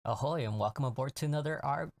Ahoy and welcome aboard to another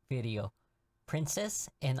art video. Princess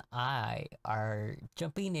and I are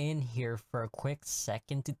jumping in here for a quick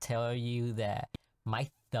second to tell you that my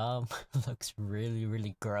thumb looks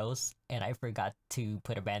really gross and I forgot to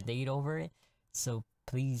put a band-aid over it. So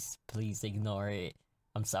please ignore it.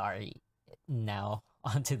 I'm sorry. Now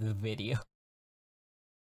onto the video.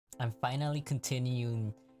 I'm finally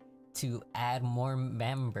continuing to add more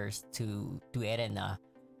members to Duerena.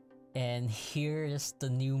 And here's the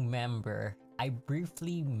new member. I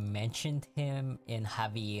briefly mentioned him in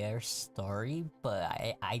Javier's story, but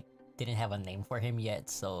I didn't have a name for him yet,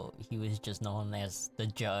 so he was just known as the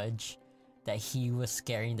judge that he was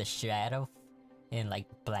scaring the shit out of and like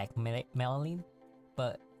blackmailing.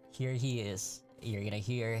 But here he is. You're gonna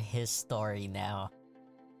hear his story now.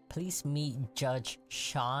 Please meet Judge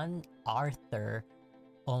Seán Arthur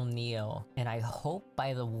O'Neill, and I hope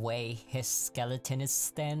by the way his skeleton is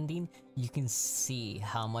standing, you can see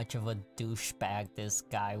how much of a douchebag this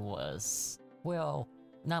guy was. Well,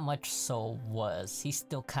 not much so was, he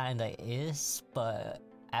still kinda is, but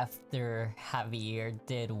after Javier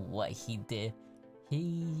did what he did,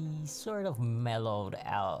 he sort of mellowed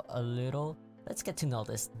out a little. Let's get to know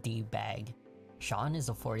this D-bag. Seán is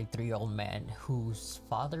a 43-year-old man whose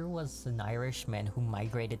father was an Irishman who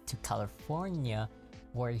migrated to California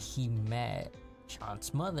where he met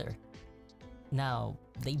Seán's mother. Now,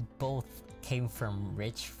 they both came from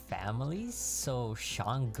rich families, so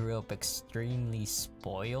Seán grew up extremely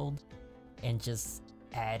spoiled and just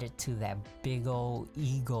added to that big old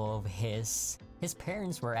ego of his. His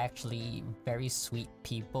parents were actually very sweet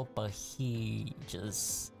people, but he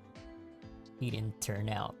didn't turn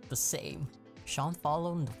out the same. Seán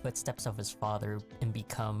followed in the footsteps of his father in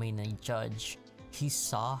becoming a judge. He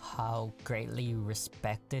saw how greatly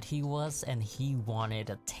respected he was and he wanted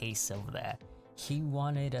a taste of that. He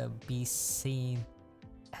wanted to be seen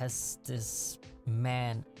as this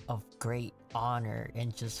man of great honor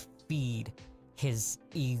and just feed his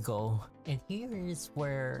ego. And here is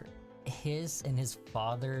where his and his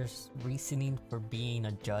father's reasoning for being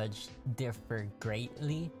a judge differ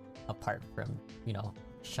greatly, apart from,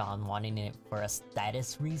 Seán wanting it for a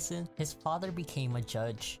status reason. His father became a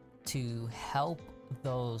judge to help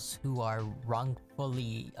those who are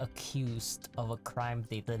wrongfully accused of a crime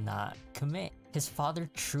they did not commit. His father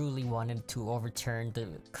truly wanted to overturn the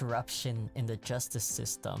corruption in the justice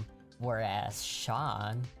system, whereas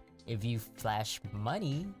Seán, if you flash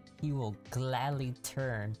money, he will gladly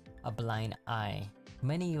turn a blind eye.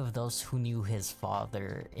 Many of those who knew his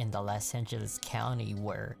father in the Los Angeles County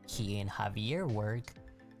where he and Javier work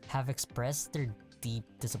have expressed their deep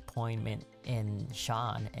disappointment in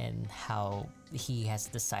Seán and how he has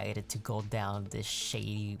decided to go down this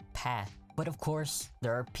shady path. But of course,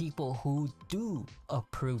 there are people who do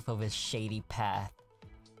approve of his shady path,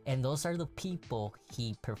 and those are the people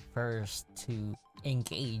he prefers to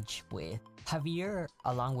engage with. Javier,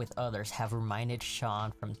 along with others, have reminded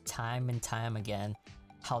Seán from time and time again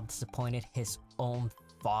how disappointed his own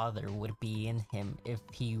father would be in him if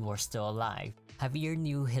he were still alive. Javier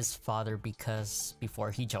knew his father because before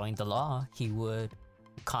he joined the law, he would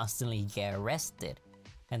constantly get arrested,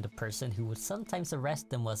 and the person who would sometimes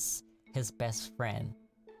arrest him was his best friend,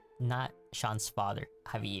 not Seán's father,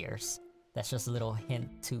 Javier's. That's just a little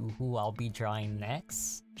hint to who I'll be drawing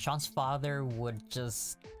next. Seán's father would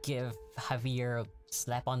just give Javier a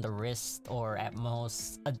slap on the wrist or at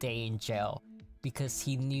most a day in jail because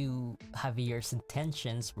he knew Javier's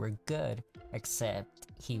intentions were good, except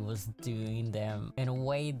he was doing them in a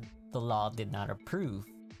way the law did not approve.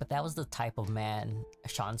 But that was the type of man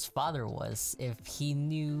Seán's father was. If he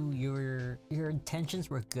knew your intentions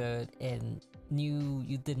were good and knew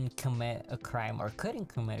you didn't commit a crime or couldn't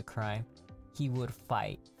commit a crime, he would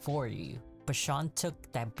fight for you. But Seán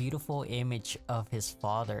took that beautiful image of his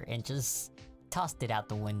father and just tossed it out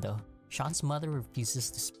the window. Seán's mother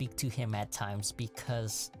refuses to speak to him at times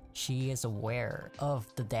because she is aware of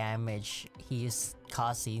the damage he is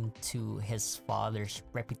causing to his father's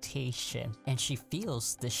reputation, and she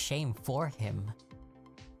feels the shame for him.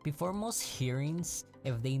 Before most hearings,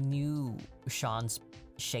 if they knew Seán's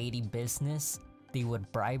shady business, they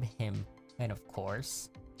would bribe him, and of course,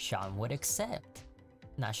 Seán would accept.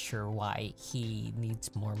 Not sure why he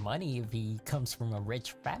needs more money if he comes from a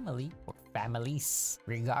rich family or families.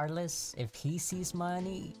 Regardless, if he sees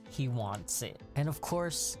money, he wants it. And of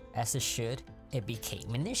course, as it should, it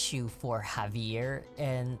became an issue for Javier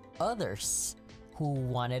and others who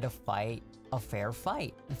wanted to fight a fair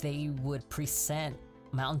fight. They would present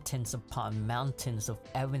mountains upon mountains of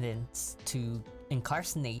evidence to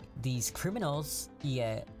incarcerate these criminals,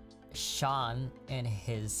 yet Seán and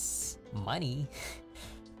his money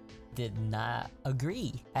did not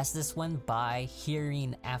agree. As this went by,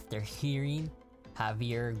 hearing after hearing,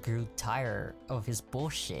 Javier grew tired of his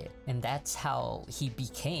bullshit, and that's how he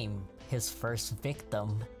became his first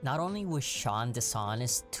victim. Not only was Seán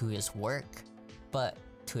dishonest to his work, but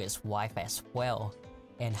to his wife as well,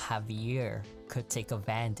 and Javier could take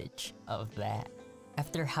advantage of that.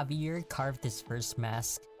 After Javier carved his first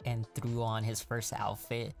mask and threw on his first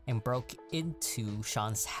outfit and broke into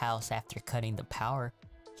Seán's house after cutting the power,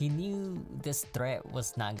 he knew this threat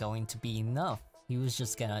was not going to be enough. He was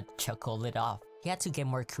just gonna chuckle it off. He had to get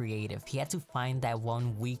more creative. He had to find that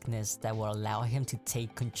one weakness that would allow him to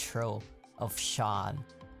take control of Seán.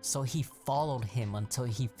 So he followed him until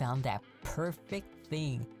he found that perfect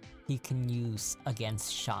thing he can use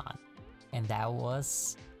against Seán. And that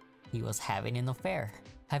was, he was having an affair.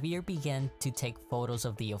 Javier began to take photos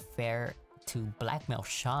of the affair to blackmail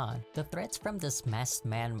Seán. The threats from this masked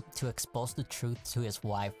man to expose the truth to his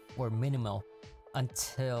wife were minimal,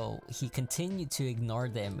 until he continued to ignore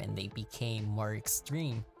them and they became more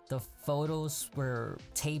extreme. The photos were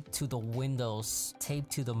taped to the windows,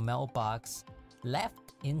 taped to the mailbox,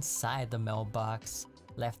 left inside the mailbox,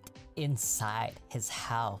 left inside his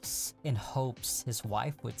house in hopes his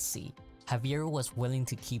wife would see. Javier was willing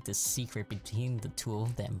to keep the secret between the two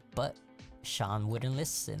of them, but Seán wouldn't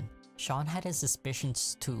listen. Seán had his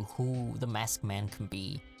suspicions to who the masked man could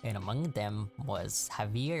be, and among them was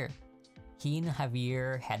Javier. He and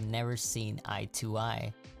Javier had never seen eye to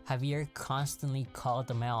eye. Javier constantly called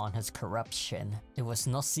him out on his corruption. It was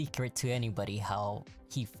no secret to anybody how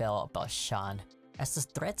he felt about Seán. As the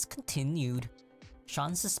threats continued,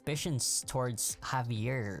 Seán's suspicions towards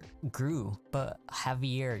Javier grew, but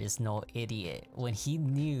Javier is no idiot. When he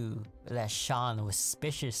knew that Seán was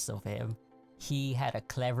suspicious of him, he had a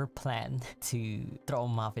clever plan to throw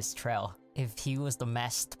him off his trail. If he was the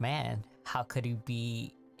masked man, how could he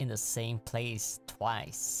be in the same place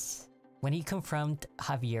twice? When he confronted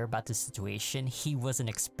Javier about the situation, he wasn't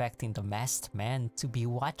expecting the masked man to be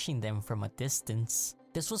watching them from a distance.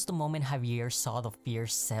 This was the moment Javier saw the fear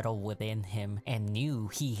settle within him and knew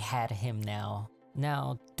he had him now.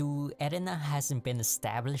 Now, though Edna hasn't been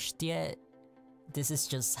established yet, this is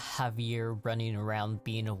just Javier running around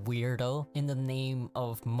being a weirdo in the name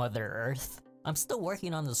of Mother Earth. I'm still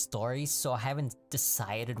working on the story, so I haven't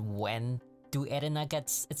decided when Edna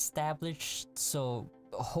gets established, so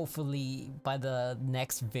hopefully by the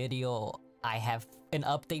next video I have an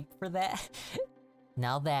update for that.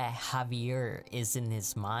 Now that Javier is in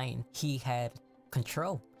his mind, he had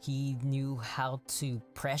control. He knew how to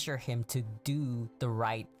pressure him to do the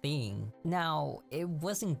right thing. Now, it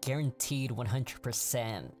wasn't guaranteed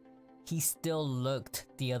 100%. He still looked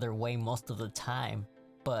the other way most of the time,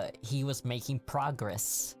 but he was making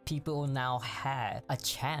progress. People now had a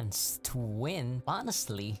chance to win.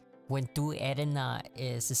 Honestly, when Tu Edna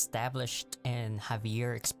is established and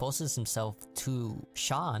Javier exposes himself to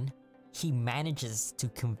Seán, he manages to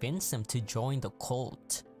convince him to join the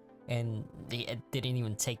cult. And it didn't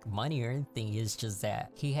even take money or anything, it's just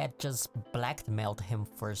that he had just blackmailed him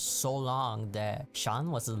for so long that Seán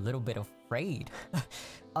was a little bit afraid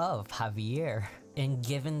of Javier. And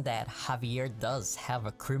given that Javier does have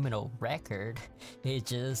a criminal record, it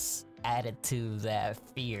just added to that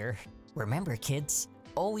fear. Remember kids,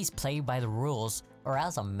 always play by the rules or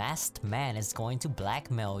else a masked man is going to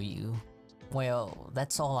blackmail you. Well,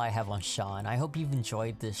 that's all I have on Seán. I hope you've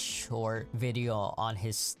enjoyed this short video on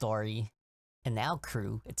his story. And now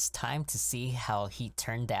crew, it's time to see how he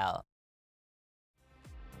turned out.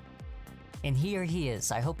 And here he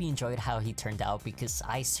is. I hope you enjoyed how he turned out because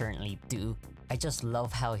I certainly do. I just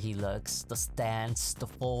love how he looks, the stance, the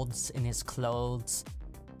folds in his clothes,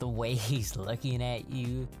 the way he's looking at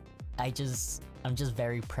you. I'm just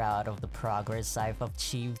very proud of the progress I've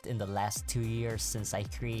achieved in the last 2 years since I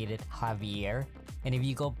created Javier. And if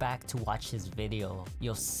you go back to watch his video,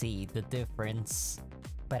 you'll see the difference.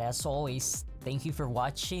 But as always, thank you for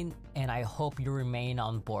watching and I hope you remain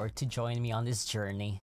on board to join me on this journey.